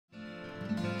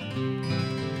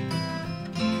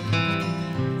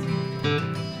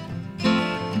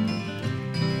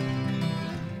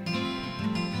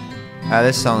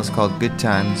This song is called Good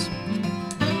Times,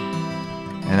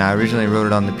 and I originally wrote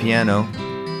it on the piano.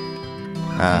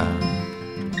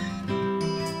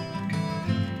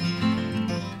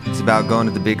 It's about going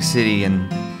to the big city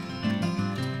and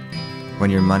when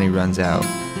your money runs out.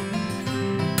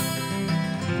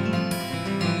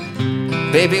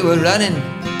 Baby, we're running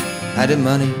out of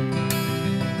money.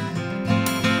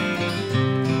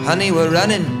 Honey, we're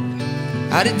running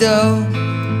out of dough.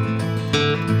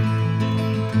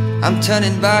 I'm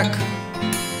turning back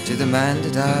to the man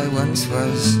that I once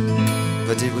was,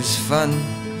 but it was fun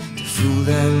to fool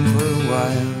them for a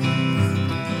while.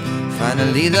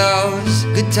 Finally those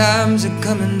good times are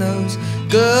coming, those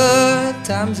good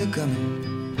times are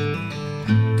coming.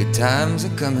 Good times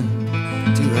are coming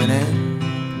to an end.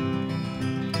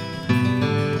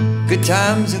 Good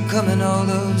times are coming, all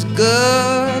those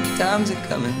good times are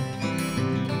coming.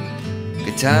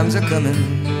 Good times are coming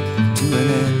to an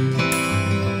end.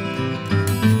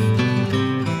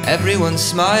 Everyone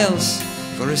smiles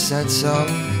for a sad song,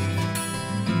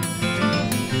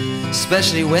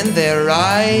 especially when they're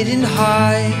riding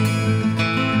high.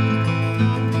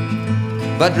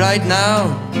 But right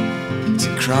now, it's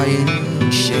a crying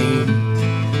shame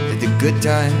that the good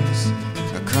times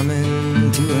are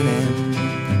coming to an end.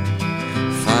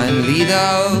 Finally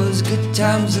those good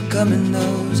times are coming,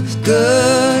 those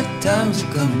good times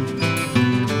are coming.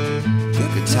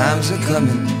 Good times are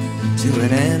coming to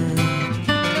an end.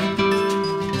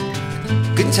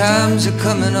 Good times are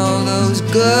coming, all those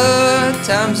good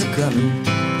times are coming.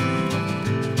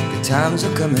 Good times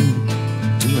are coming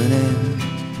to an end.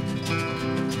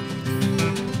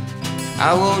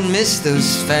 I won't miss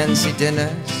those fancy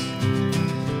dinners,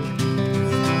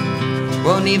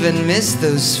 won't even miss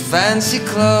those fancy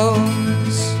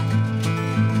clothes.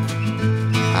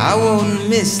 I won't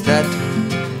miss that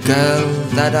girl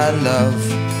that I love.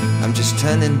 I'm just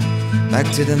turning back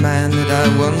to the man that I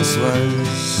once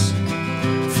was.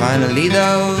 Finally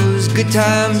those good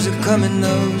times are coming,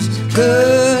 those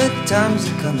good times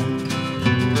are coming.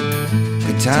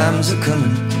 Good times are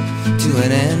coming to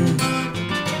an end.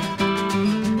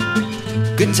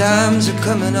 Good times are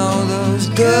coming, all those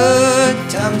good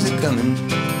times are coming.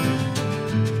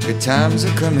 Good times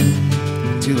are coming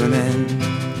to an end.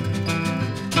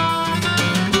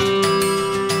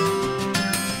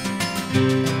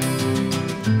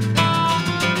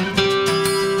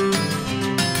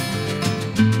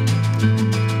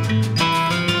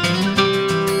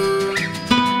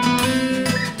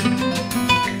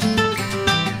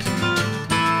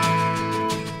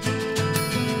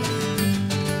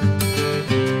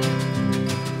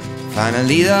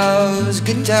 Finally those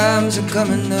good times are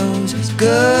coming, those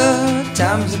good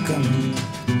times are coming.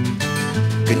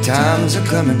 Good times are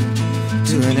coming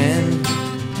to an end.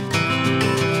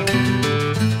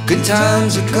 Good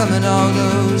times are coming, all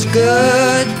those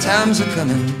good times are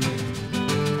coming.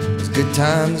 Those good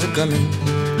times are coming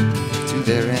to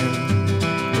their end.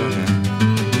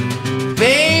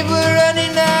 Babe, we're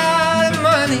running out of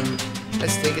money.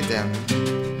 Let's take it down.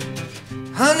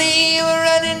 Honey, we're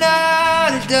running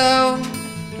out of dough.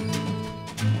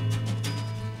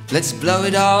 Let's blow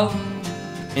it all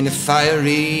in a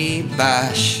fiery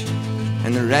bash,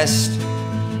 and the rest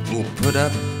we'll put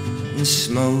up in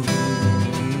smoke.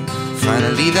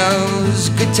 Finally those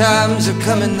good times are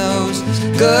coming, those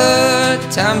good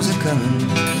times are coming.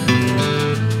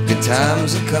 Good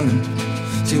times are coming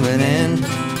to an end.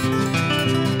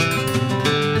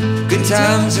 Good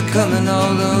times are coming,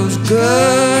 all those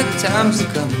good times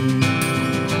are coming.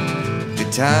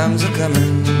 Good times are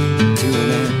coming to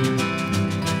an end.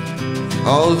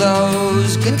 All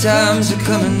those good times are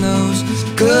coming, those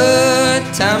good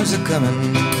times are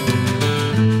coming.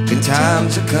 Good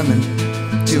times are coming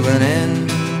to an end.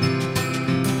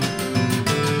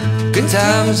 Good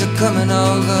times are coming,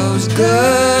 all those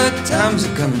good times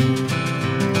are coming.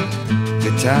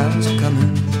 Good times are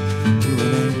coming to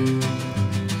an end.